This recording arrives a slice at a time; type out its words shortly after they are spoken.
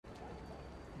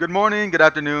Good morning, good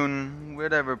afternoon,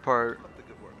 whatever part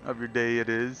of your day it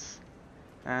is.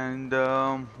 And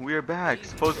we are back.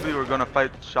 Supposedly we're gonna fight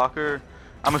Shocker.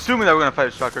 I'm assuming that we're gonna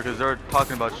fight Shocker because they're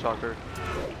talking about Shocker.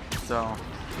 So,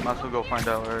 might as well go find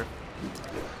out, right?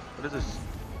 What is this?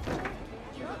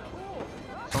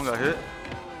 Someone got hit?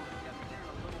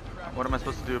 What am I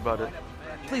supposed to do about it?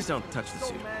 Please don't touch the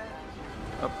suit.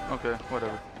 Oh, okay,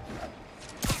 whatever.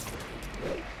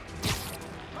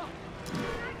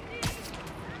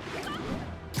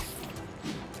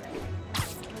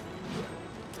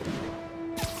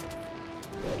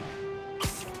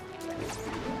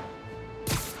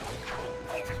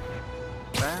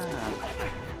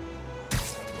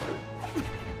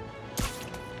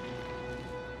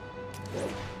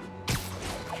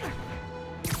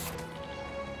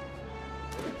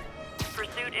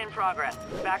 Pursuit in progress.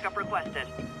 Backup requested.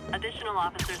 Additional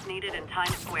officers needed in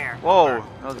Times Square. Whoa,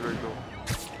 that was very cool.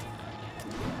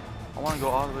 I want to go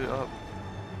all the way up.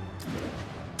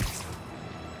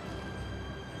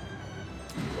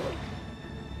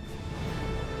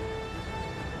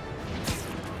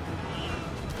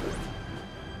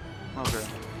 Okay.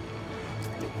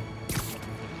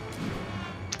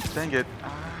 Dang it.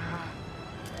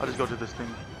 I'll just go to this thing.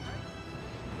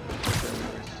 Okay,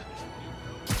 nice.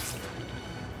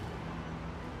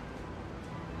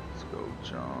 Let's go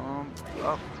jump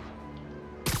up.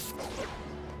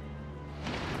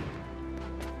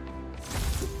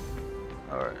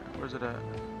 Alright, where's it at?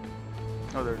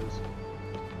 Oh, there it is.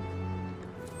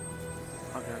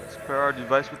 Okay, let's pair our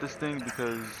device with this thing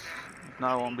because if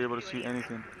not I won't be able to see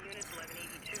anything.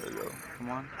 There we go. Come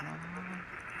on, come on.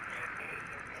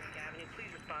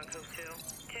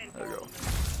 There we go.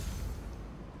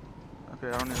 Okay, I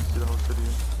don't need to see the whole city.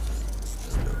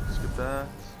 There we go. Skip that.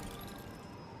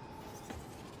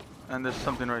 And there's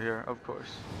something right here, of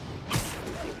course.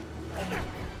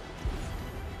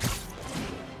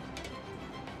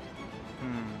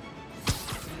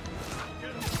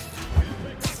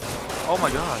 Oh my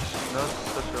gosh, that's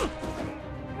such a...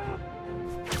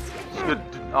 It's good.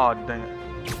 Oh, dang it.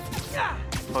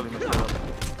 Totally messed that up.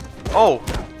 Oh!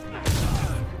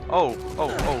 Oh,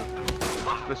 oh, oh.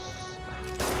 This...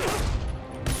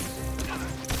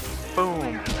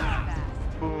 Boom.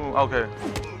 Boom. Okay.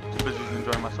 Too busy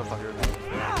enjoying myself out here.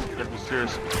 Gotta be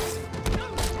serious.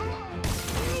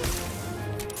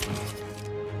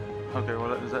 Okay,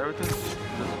 well, is that everything?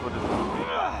 That's what it is.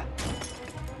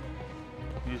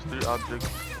 Use 3 objects.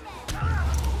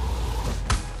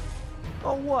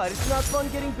 Oh, what? It's not fun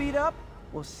getting beat up?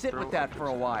 We'll sit with that for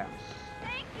a while.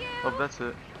 Oh, that's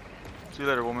it. See you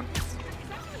later, woman.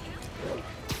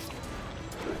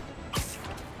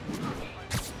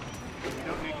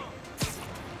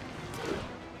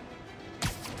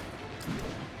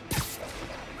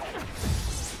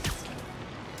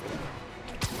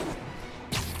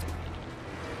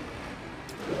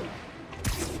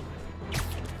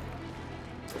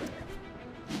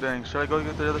 Dang, should I go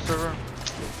get the other server?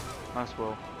 Might as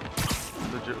well.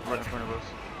 Legit right in front of us.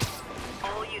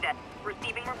 All units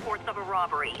receiving reports of a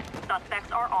robbery.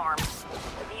 Suspects are armed.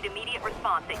 Need immediate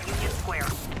response at Union Square.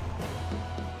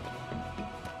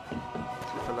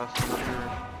 Let's get the last one up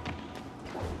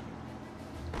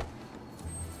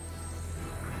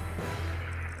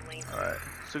here. Alright,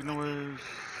 signal waves.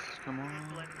 Come on.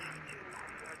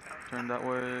 Turn that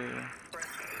way.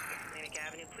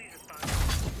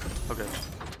 Okay.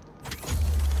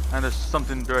 And there's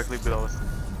something directly below us.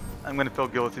 I'm gonna feel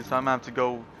guilty, so I'm gonna have to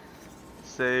go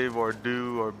save or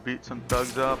do or beat some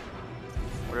thugs up.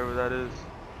 Whatever that is.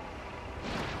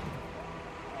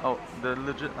 Oh, they're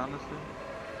legit, honestly?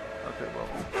 Okay, well.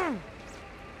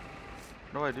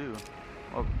 What do I do?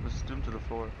 Oh, let's do them to the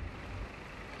floor.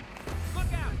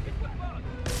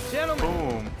 Gentlemen,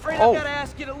 Boom. afraid Oh! I've got to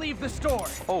ask you to leave the store.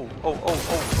 Oh, oh, oh,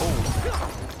 oh,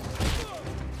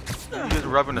 oh. You guys are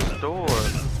robbing a store.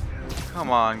 Come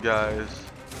on, guys.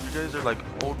 You guys are like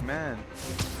old men.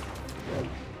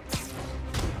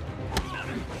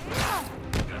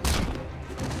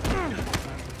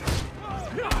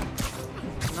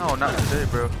 No, not today,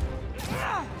 bro.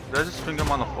 Did I just swing him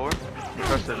on the floor?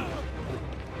 Press it.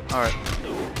 Alright.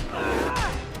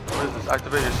 What is this?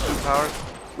 Activate your suit power?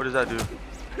 What does that do?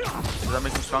 Does that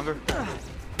make him stronger?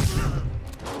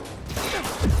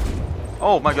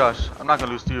 Oh my gosh, I'm not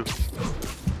gonna lose to you.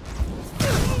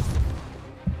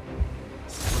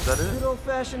 Was that it? Good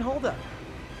old-fashioned holdup.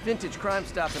 Vintage crime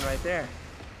stopping right there.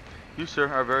 You, sir,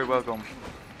 are very welcome.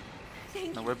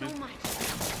 Thank Now, you Webby, so much.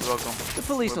 you're welcome. The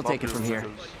police will take it from here.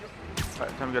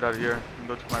 Alright, time to get out of here and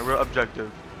go to my real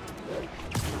objective.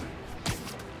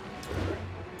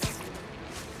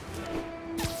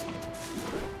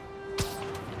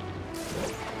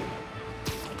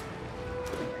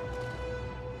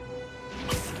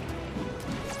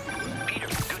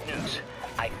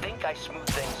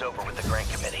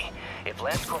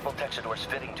 Lance Corporal Texador's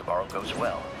fitting tomorrow goes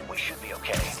well, we should be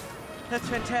okay. That's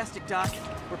fantastic, Doc.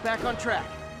 We're back on track.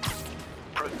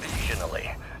 Provisionally,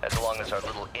 as long as our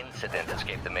little incident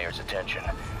escaped the mayor's attention.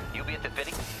 You'll be at the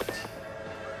fitting?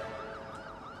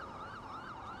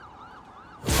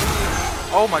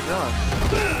 Oh my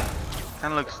gosh.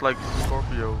 Kinda looks like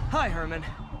Scorpio. Hi, Herman.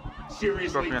 Seriously?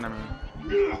 Scorpion, I mean.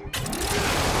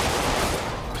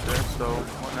 Okay, so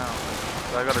what now?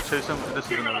 So I gotta chase him? This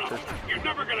is another chase. You're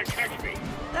never gonna catch me.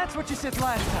 That's what you said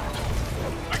last time.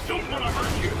 I don't want to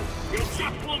hurt you. You'll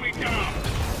just slow me down.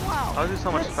 Wow. How is he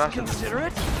so much that's faster than me?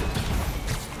 considerate.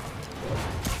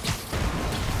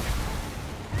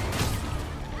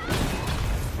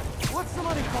 What's the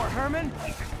money for, Herman?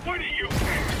 Why do you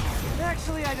care?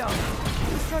 Actually, I don't.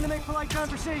 I'm just trying to make polite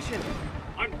conversation.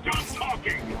 I'm done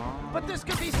talking. But this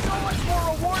could be so much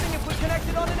more rewarding if we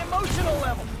connected on an emotional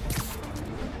level.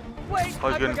 Wait, I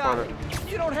was I getting forgot. farther.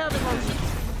 You don't have emotions.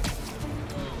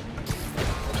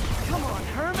 Come on,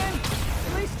 Herman.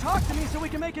 At least talk to me so we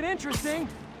can make it interesting.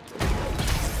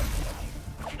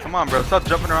 Come on, bro. Stop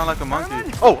jumping around like a monkey.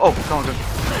 Herman? Oh, come on, good.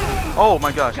 Oh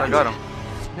my gosh, I got him.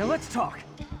 Now let's talk.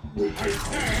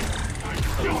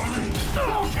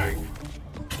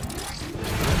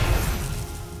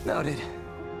 Noted.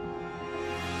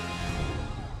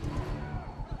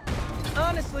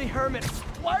 Honestly, Herman,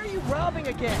 why are you robbing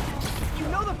again? You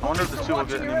know the I wonder if police the are suit will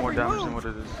watching get your any more every damage move. than what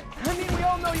it is. I mean, we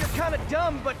all know you're kind of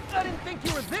dumb, but I didn't think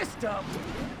you were this dumb.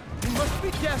 You must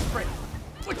be desperate,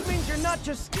 which means you're not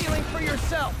just stealing for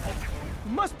yourself.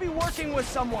 You must be working with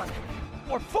someone,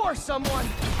 or for someone.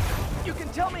 You can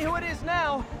tell me who it is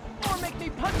now, or make me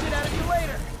punch it out of you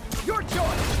later. Your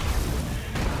choice.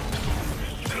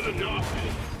 Good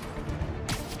enough.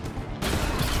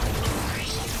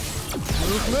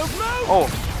 Move, move, move! Oh,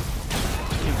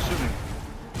 he's shooting.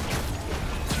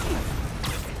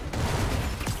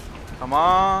 Come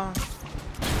on.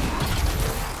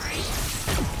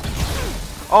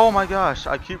 Oh my gosh,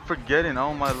 I keep forgetting.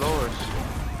 Oh my lord.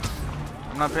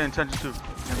 I'm not paying attention to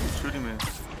him shooting me.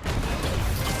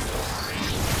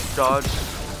 Dodge.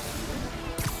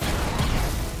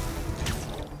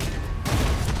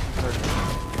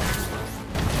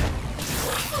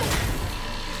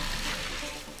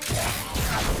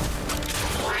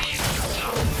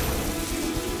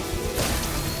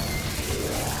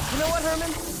 You know what, Herman?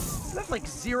 You have like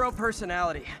zero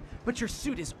personality, but your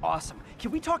suit is awesome.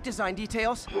 Can we talk design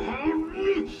details?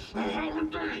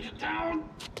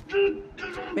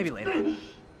 Maybe later.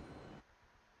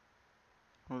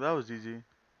 Well, that was easy.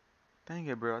 Dang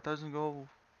it, bro. I thought it was gonna go.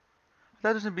 I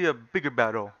thought it was gonna be a bigger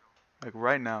battle, like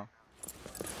right now.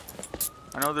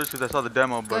 I know this because I saw the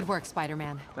demo, but Good work,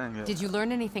 Spider-Man. dang it. Did you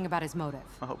learn anything about his motive?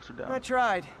 My hopes are I down.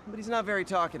 tried, but he's not very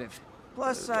talkative.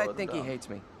 Plus, I think he hates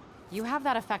me. You have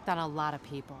that effect on a lot of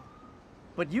people.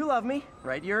 But you love me,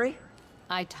 right, Yuri?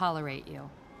 I tolerate you.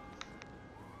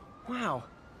 Wow.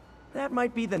 That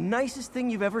might be the nicest thing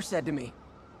you've ever said to me.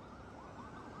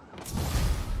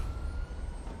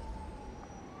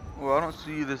 Well, I don't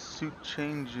see the suit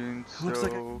changing, so Looks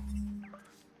like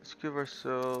let's give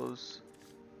ourselves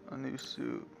a new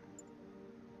suit.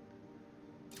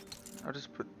 I'll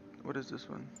just put, what is this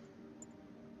one?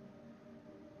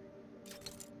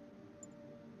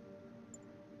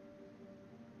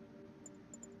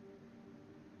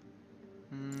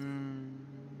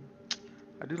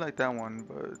 I do like that one,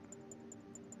 but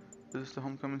is this the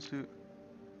homecoming suit?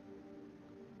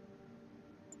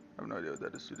 I have no idea what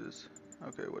that suit is.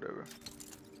 Okay, whatever.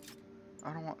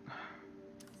 I don't want,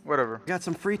 whatever. Got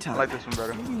some free time. I like this one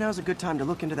better. Maybe now's a good time to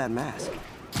look into that mask.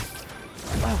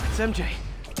 Oh, it's MJ.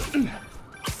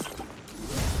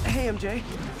 Hey, MJ.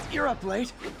 You're up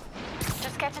late.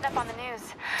 Just catching up on the news.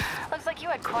 Looks like you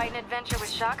had quite an adventure with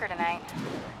Shocker tonight.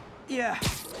 Yeah,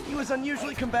 he was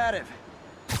unusually combative.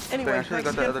 Anyway, I should've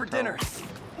thanks got that again other for dinner. towel.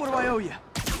 What do I owe you?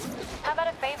 How about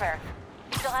a favor?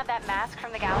 You still have that mask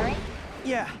from the gallery?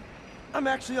 Yeah, I'm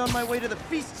actually on my way to the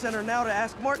Feast Center now to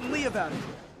ask Martin Lee about it.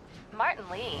 Martin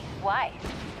Lee? Why?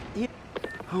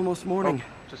 Almost morning.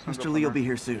 Oh, just hung up Mr. on Lee will her. be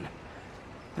here soon.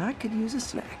 I could use a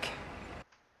snack.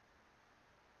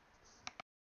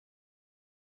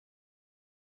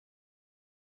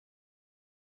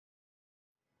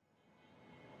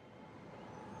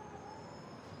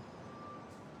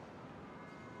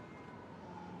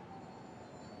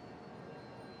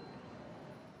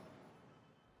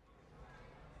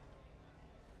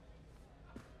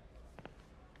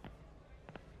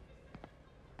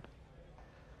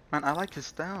 Man, I like his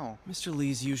style. Mr.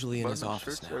 Lee's usually in his Button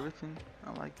office shirts, now. everything.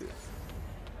 I like it.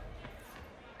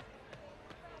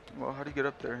 Well, how do you get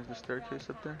up there? Is the staircase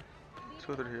up there? Let's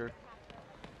go through here.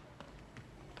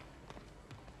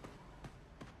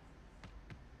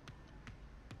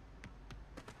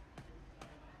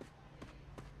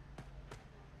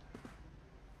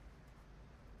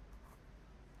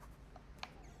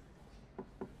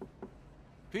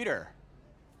 Peter,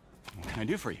 what can I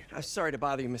do for you? I'm sorry to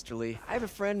bother you, Mr. Lee. I have a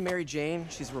friend, Mary Jane.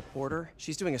 She's a reporter.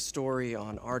 She's doing a story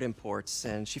on art imports,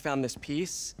 and she found this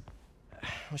piece.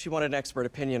 Well, she wanted an expert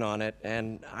opinion on it,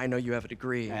 and I know you have a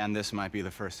degree. And this might be the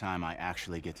first time I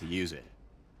actually get to use it.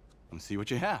 Let's see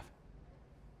what you have.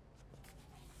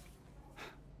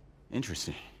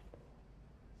 Interesting.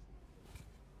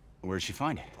 Where did she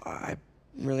find it? I'm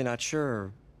really not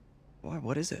sure. Why,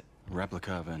 what is it? A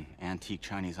replica of an antique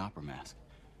Chinese opera mask.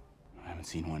 I haven't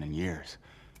seen one in years.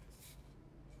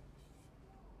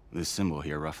 This symbol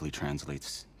here roughly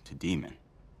translates to demon.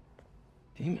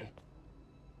 Demon?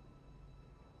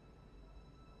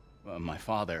 My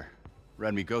father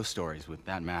read me ghost stories with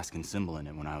that mask and symbol in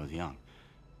it when I was young.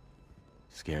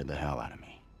 Scared the hell out of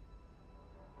me.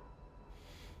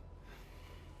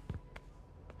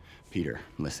 Peter,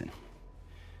 listen.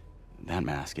 That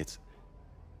mask, it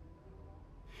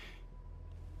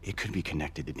could be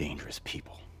connected to dangerous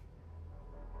people.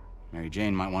 Mary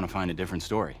Jane might want to find a different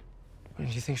story. Do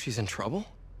you think she's in trouble?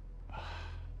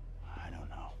 I don't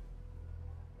know.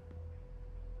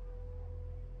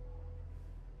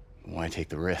 Why take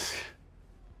the risk?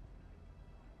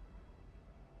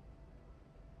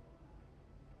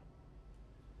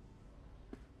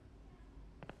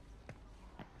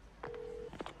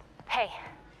 Hey,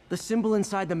 The symbol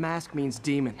inside the mask means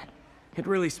demon. It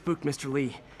really spooked Mr.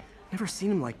 Lee. Never seen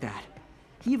him like that.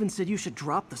 He even said you should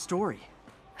drop the story.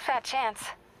 fat chance.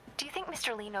 Do you think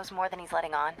Mr. Lee knows more than he's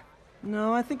letting on?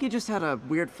 No, I think he just had a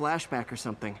weird flashback or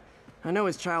something. I know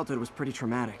his childhood was pretty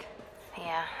traumatic.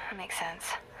 Yeah, that makes sense.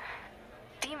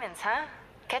 Demons, huh?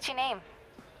 Catchy name.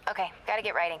 Okay, gotta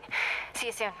get writing. See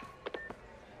you soon.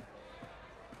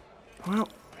 Well,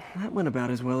 that went about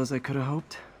as well as I could have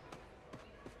hoped.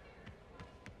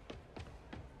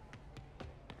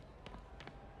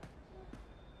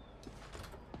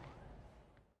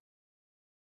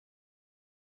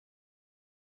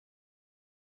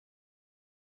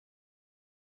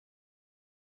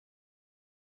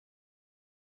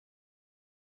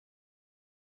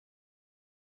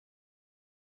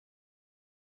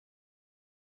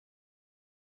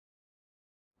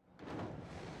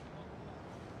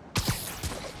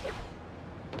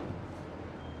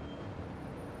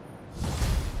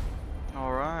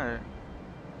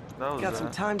 Got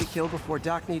some time to kill before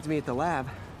Doc needs me at the lab.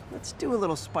 Let's do a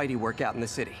little Spidey workout in the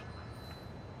city.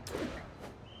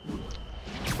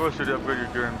 Of course, to upgrade your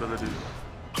gear and abilities.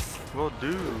 Will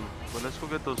do, but let's go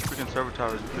get those freaking server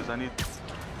towers because I need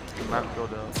the map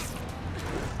filled out.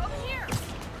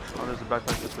 Oh, there's a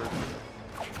backpack that's there.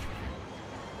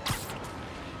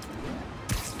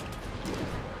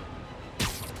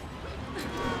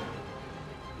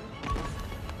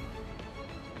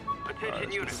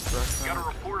 Attention units. Got a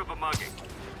report of a mugging.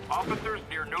 Officers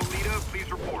near Nolita,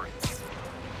 please report.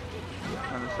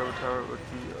 And the server tower would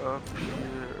be up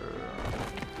here.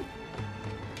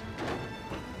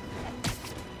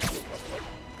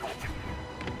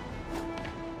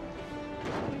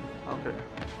 Okay.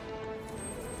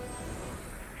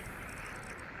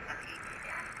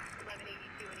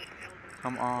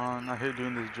 Come on, I hate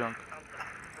doing this junk.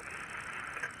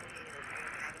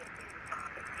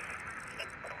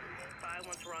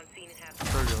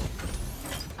 There we go.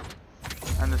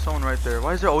 And there's someone right there.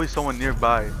 Why is there always someone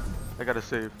nearby? I gotta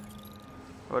save.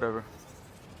 Whatever.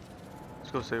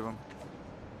 Let's go save him.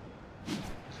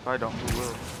 If I don't, who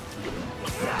will?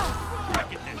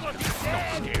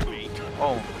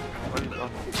 Oh. What are you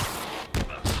talking?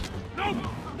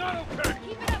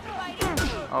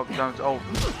 Oh, damn it. Oh.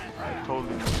 I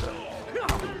totally missed that.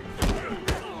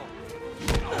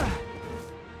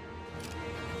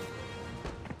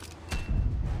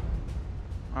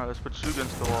 Alright, let's put you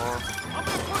against the wall.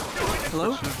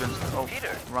 Hello? Oh,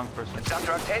 Peter, wrong person. it's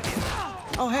Dr. Octavius.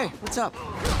 Oh, hey, what's up?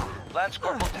 Lance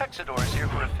Corporal Texidor is here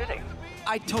for a fitting.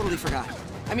 I totally forgot.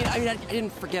 I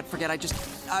didn't forget. I just,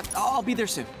 I'll be there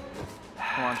soon.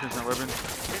 Come on, Prince and Weapon.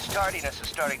 His tardiness is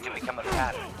starting to become a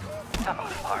pattern. Come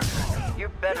on, Parker. You're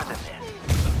better than this.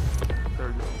 There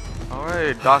we go.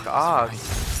 Alright, Doc Ock.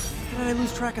 How did I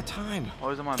lose track of time?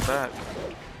 Always on my back.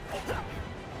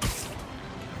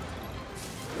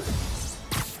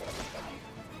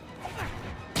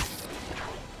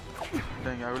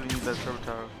 Dang, I really need that server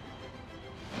tower.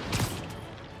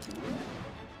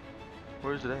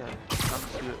 Where is it at? I don't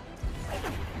see it.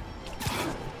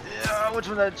 Yeah, which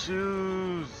one did I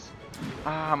choose?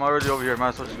 Ah, I'm already over here. Might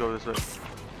as well just go this way.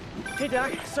 Hey,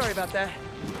 Doc. Sorry about that.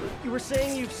 You were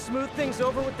saying you've smoothed things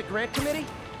over with the grant committee?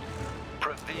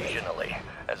 Provisionally,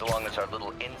 as long as our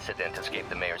little incident escaped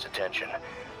the mayor's attention.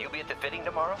 You'll be at the fitting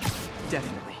tomorrow?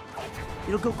 Definitely.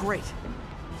 It'll go great.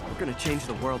 We're gonna change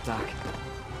the world, Doc.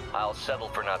 I'll settle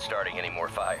for not starting any more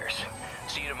fires.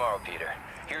 See you tomorrow, Peter.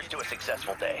 Here's to a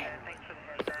successful day. Thanks for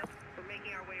the heads up. We're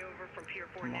making our way over from Pier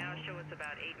 4 now. Show us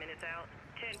about 8 minutes out.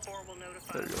 10-4 will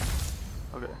notify. There you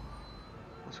go. Okay.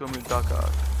 Let's go meet Doc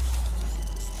Ock.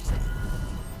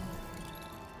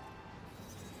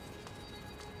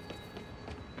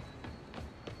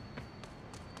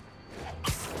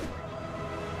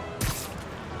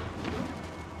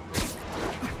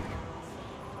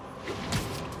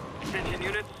 Attention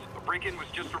units, a break-in was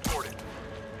just reported.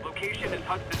 Location is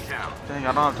Hudson Town. Dang,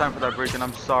 I don't have time for that break-in.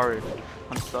 I'm sorry.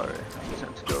 I'm sorry. I just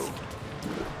have to go.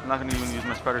 I'm not gonna even use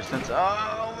my spider sense.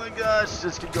 Oh my gosh,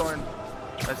 just keep going.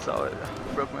 I saw it.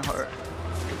 It broke my heart.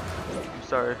 I'm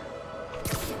sorry.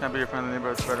 Can't be your friendly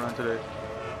neighborhood Spider-Man today.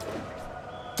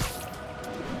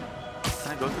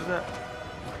 Can I go through that?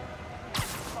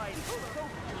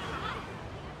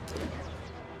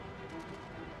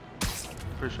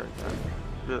 Pretty sure I can.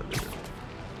 Do that later.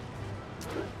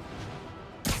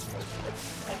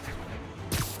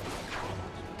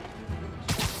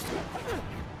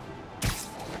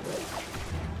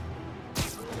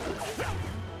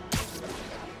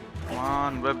 Come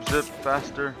on, web zip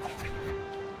faster.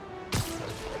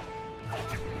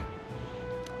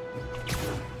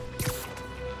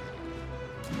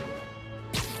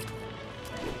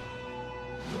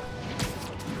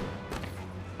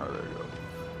 Oh, there you go.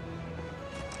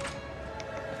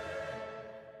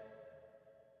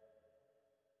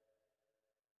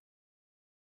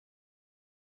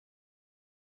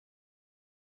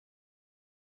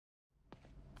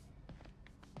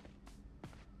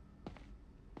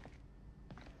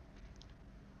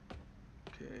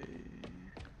 Okay.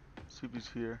 See if he's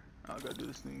here. Oh, I gotta do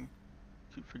this thing.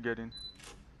 Keep forgetting.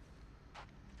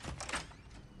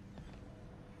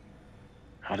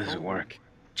 How does it work?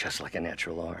 Just like a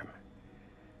natural arm.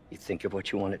 You think of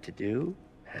what you want it to do,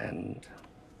 and...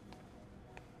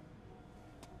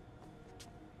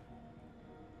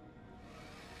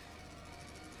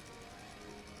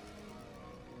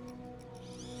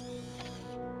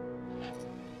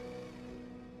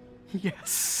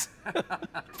 Yes.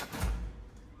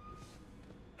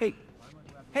 Hey,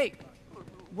 hey,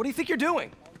 what do you think you're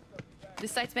doing?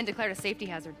 This site's been declared a safety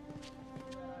hazard.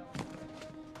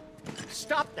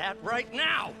 Stop that right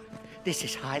now! This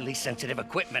is highly sensitive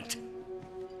equipment.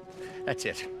 That's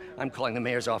it. I'm calling the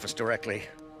mayor's office directly.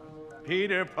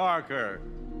 Peter Parker,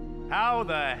 how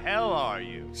the hell are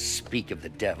you? Speak of the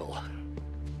devil.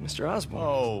 Mr. Osborn.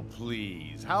 Oh,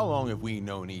 please. How long have we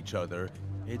known each other?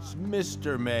 It's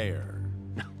Mr. Mayor.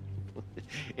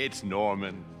 It's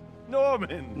Norman.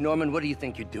 Norman! Norman, what do you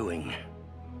think you're doing?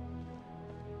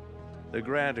 The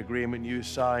grant agreement you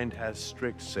signed has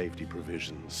strict safety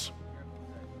provisions.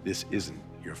 This isn't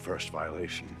your first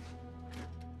violation.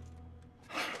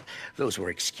 Those were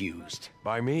excused.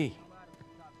 By me.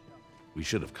 We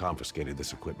should have confiscated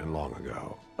this equipment long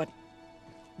ago.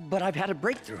 But I've had a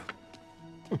breakthrough.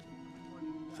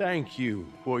 Thank you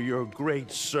for your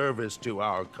great service to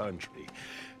our country.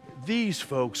 These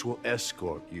folks will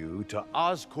escort you to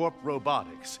Oscorp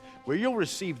Robotics, where you'll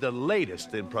receive the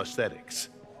latest in prosthetics.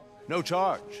 No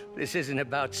charge. This isn't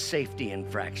about safety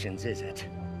infractions, is it?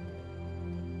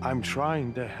 I'm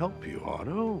trying to help you,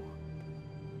 Otto.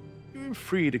 You're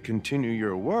free to continue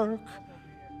your work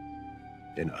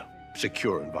in a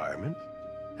secure environment.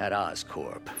 At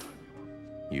Oscorp.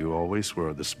 You always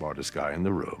were the smartest guy in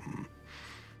the room.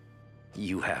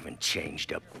 You haven't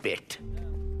changed a bit.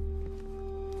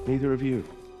 Neither of you.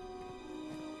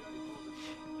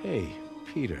 Hey,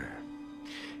 Peter.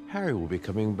 Harry will be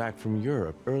coming back from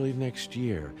Europe early next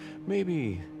year.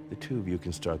 Maybe the two of you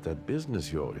can start that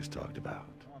business you always talked about.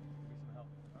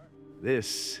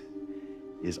 This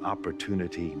is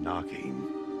opportunity knocking.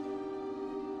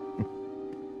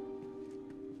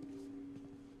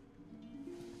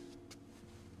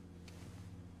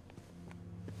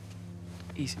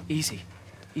 Easy.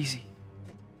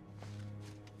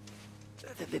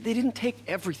 They didn't take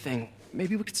everything.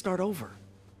 Maybe we could start over.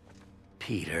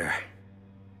 Peter,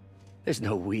 there's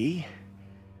no we.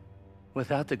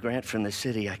 Without the grant from the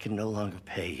city, I can no longer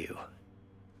pay you.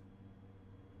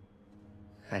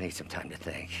 I need some time to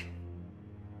think.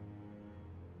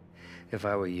 If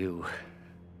I were you,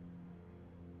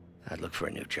 I'd look for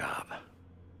a new job.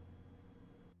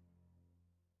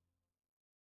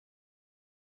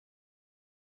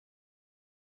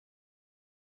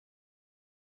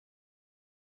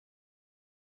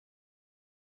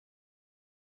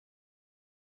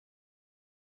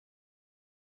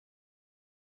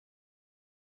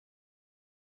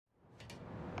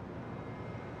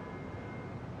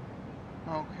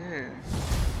 Okay.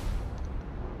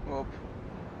 Well,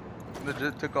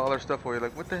 Legit took all our stuff away.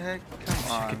 Like, what the heck?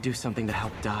 Come I on. could do something to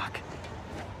help Doc.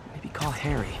 Maybe call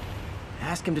Harry.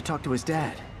 Ask him to talk to his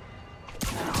dad.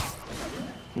 No.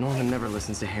 Norman never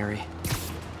listens to Harry.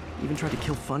 Even tried to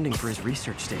kill funding for his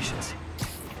research stations.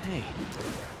 Hey,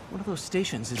 one of those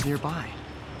stations is nearby.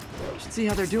 Should see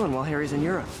how they're doing while Harry's in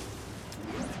Europe.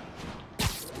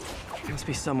 Must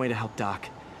be some way to help Doc.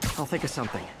 I'll think of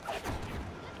something.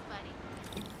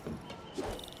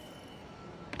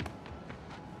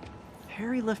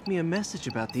 Harry left me a message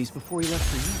about these before he left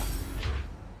for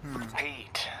you.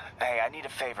 Pete, hey, I need a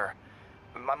favor.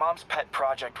 My mom's pet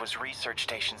project was research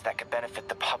stations that could benefit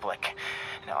the public.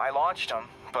 Now, I launched them,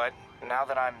 but now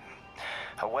that I'm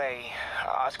away,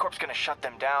 Oscorp's gonna shut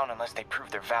them down unless they prove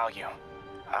their value.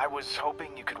 I was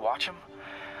hoping you could watch them.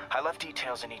 I left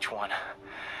details in each one.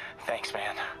 Thanks,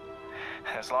 man.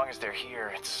 As long as they're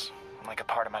here, it's like a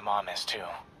part of my mom is, too.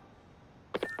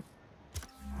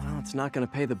 Well, it's not gonna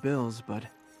pay the bills, but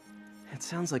it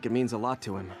sounds like it means a lot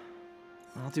to him.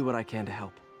 I'll do what I can to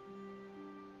help.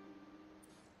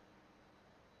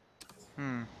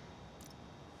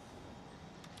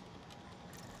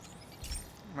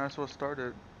 Might as well start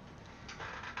it.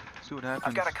 See what happens.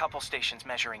 I've got a couple stations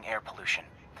measuring air pollution.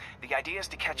 The idea is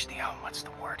to catch the, what's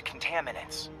the word,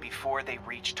 contaminants before they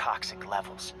reach toxic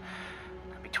levels.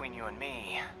 Between you and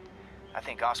me, I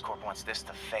think Oscorp wants this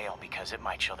to fail because it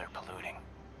might show they're polluting.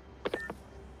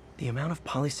 The amount of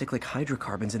polycyclic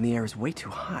hydrocarbons in the air is way too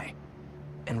high.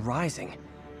 And rising.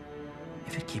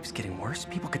 If it keeps getting worse,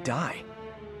 people could die.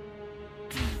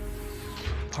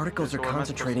 Particles are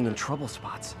concentrating in trouble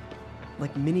spots.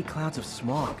 Like mini clouds of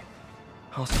smog.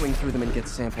 I'll swing through them and get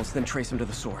samples, then trace them to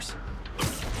the source.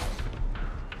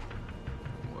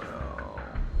 Well...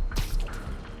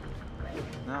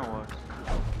 Now what?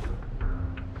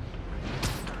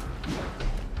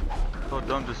 So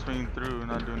dumb to swing through,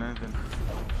 not doing anything.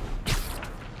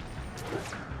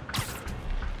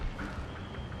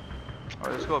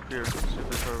 Alright, let's go up here. See if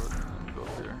this server. Go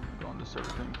up here. Go on this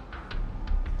server thing.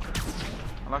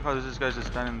 I like how this guy's just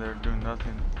standing there doing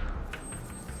nothing.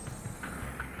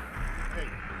 Hey,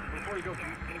 before you go, can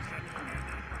you send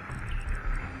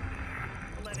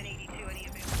 1182, any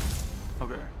of it?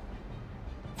 Okay.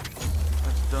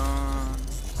 That's done.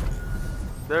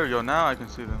 There we go, now I can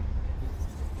see them.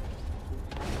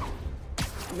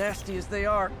 Nasty as they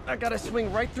are, I gotta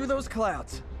swing right through those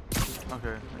clouds.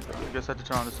 Okay, I guess I have to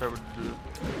turn on the server to do it.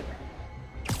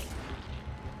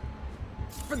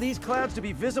 For these clouds to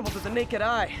be visible to the naked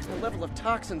eye, the level of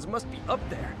toxins must be up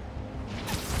there.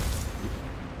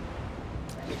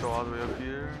 Let's go all the way up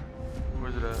here.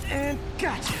 Where's it at? And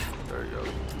gotcha! There you go.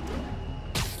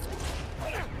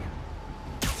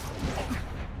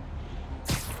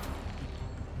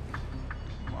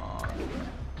 Come on.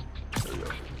 There you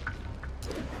go.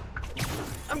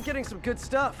 I'm getting some good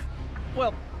stuff.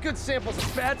 Well, good samples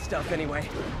of bad stuff anyway.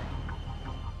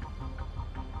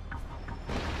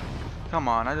 Come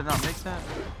on, I did not make that.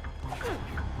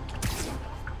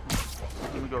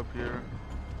 Let me go up here.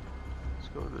 Let's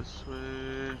go this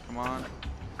way. Come on.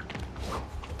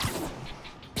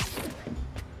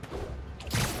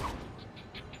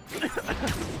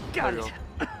 Got it. it.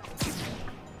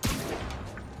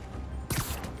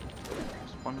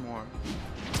 There's one more.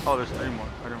 Oh, there's 3 more.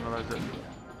 I didn't realize that.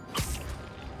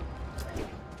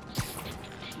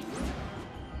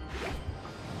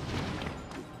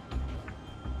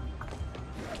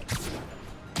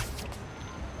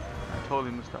 I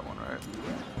totally missed that one, right?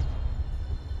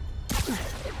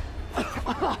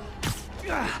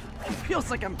 It feels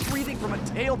like I'm breathing from a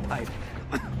tailpipe.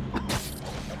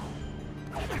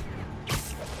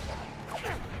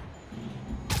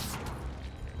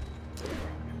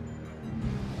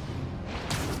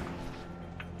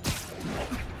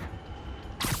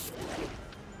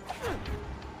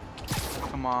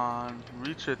 Come on,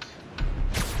 reach it.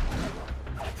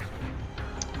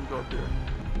 Let me go up here.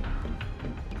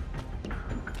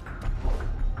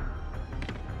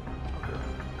 Okay.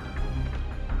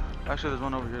 Actually, there's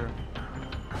one over here.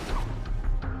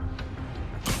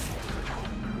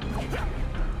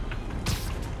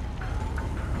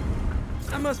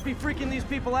 I must be freaking these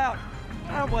people out.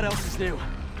 What else is new?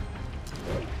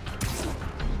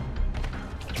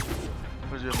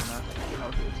 Where's the other one at?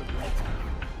 Okay, it's up here.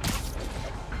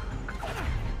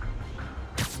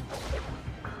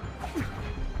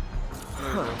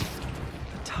 Huh.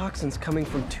 The toxins coming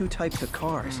from 2 types of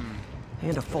cars.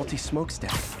 And a faulty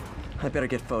smokestack. I better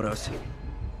get photos.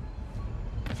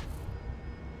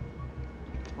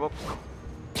 Whoops.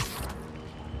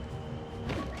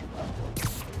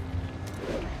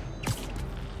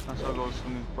 That's how it goes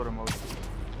in photo mode.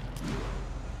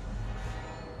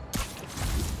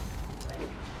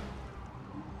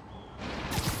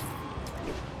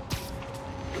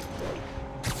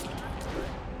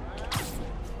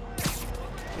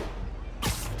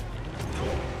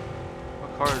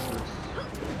 car is this?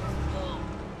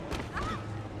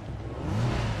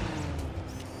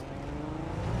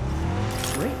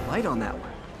 Great light on that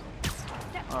one.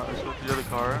 Let's go to the other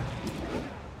car.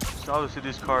 So obviously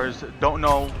these cars don't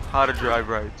know how to drive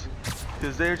right.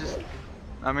 Because they're just,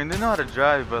 I mean, they know how to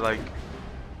drive, but like,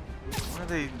 what are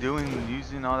they doing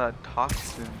using all that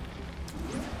toxin?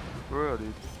 For real,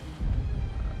 dude.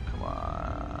 Come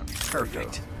on.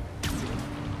 Perfect.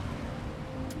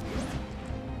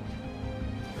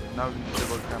 Now we can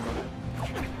disable the camera.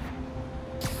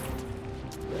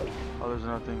 Oh, there's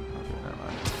nothing. Okay, never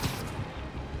mind.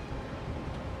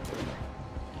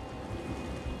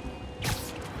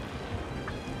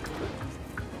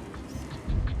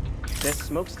 Best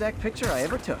smokestack picture I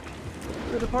ever took.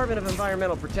 The Department of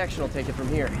Environmental Protection will take it from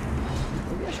here.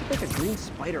 Maybe I should make a green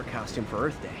spider costume for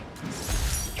Earth Day.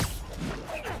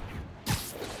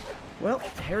 Well,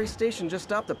 Harry Station just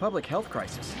stopped a public health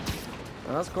crisis.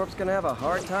 Oscorp's gonna have a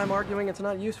hard time arguing it's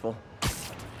not useful.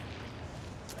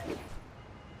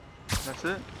 That's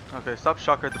it? Okay, stop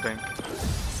Shocker at the bank.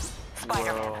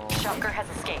 Spider-Man, Shocker has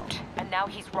escaped, and now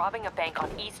he's robbing a bank on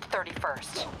East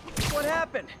 31st. What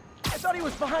happened? I thought he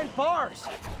was behind bars.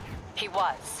 He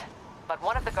was, but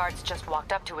one of the guards just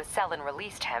walked up to his cell and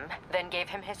released him, then gave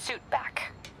him his suit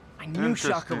back. I knew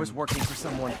Shocker was working for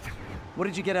someone. What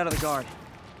did you get out of the guard?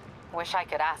 Wish I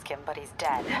could ask him, but he's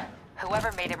dead.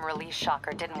 Whoever made him release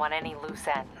Shocker didn't want any loose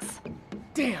ends.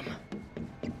 Damn!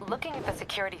 Looking at the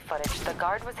security footage, the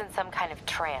guard was in some kind of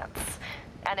trance.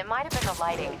 And it might have been the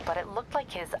lighting, but it looked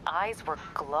like his eyes were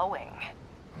glowing.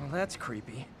 Well, that's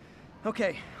creepy.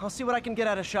 Okay, I'll see what I can get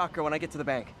out of Shocker when I get to the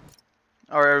bank.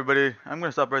 Alright everybody, I'm going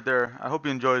to stop right there. I hope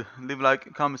you enjoyed. Leave a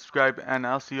like, comment, subscribe, and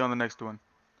I'll see you on the next one.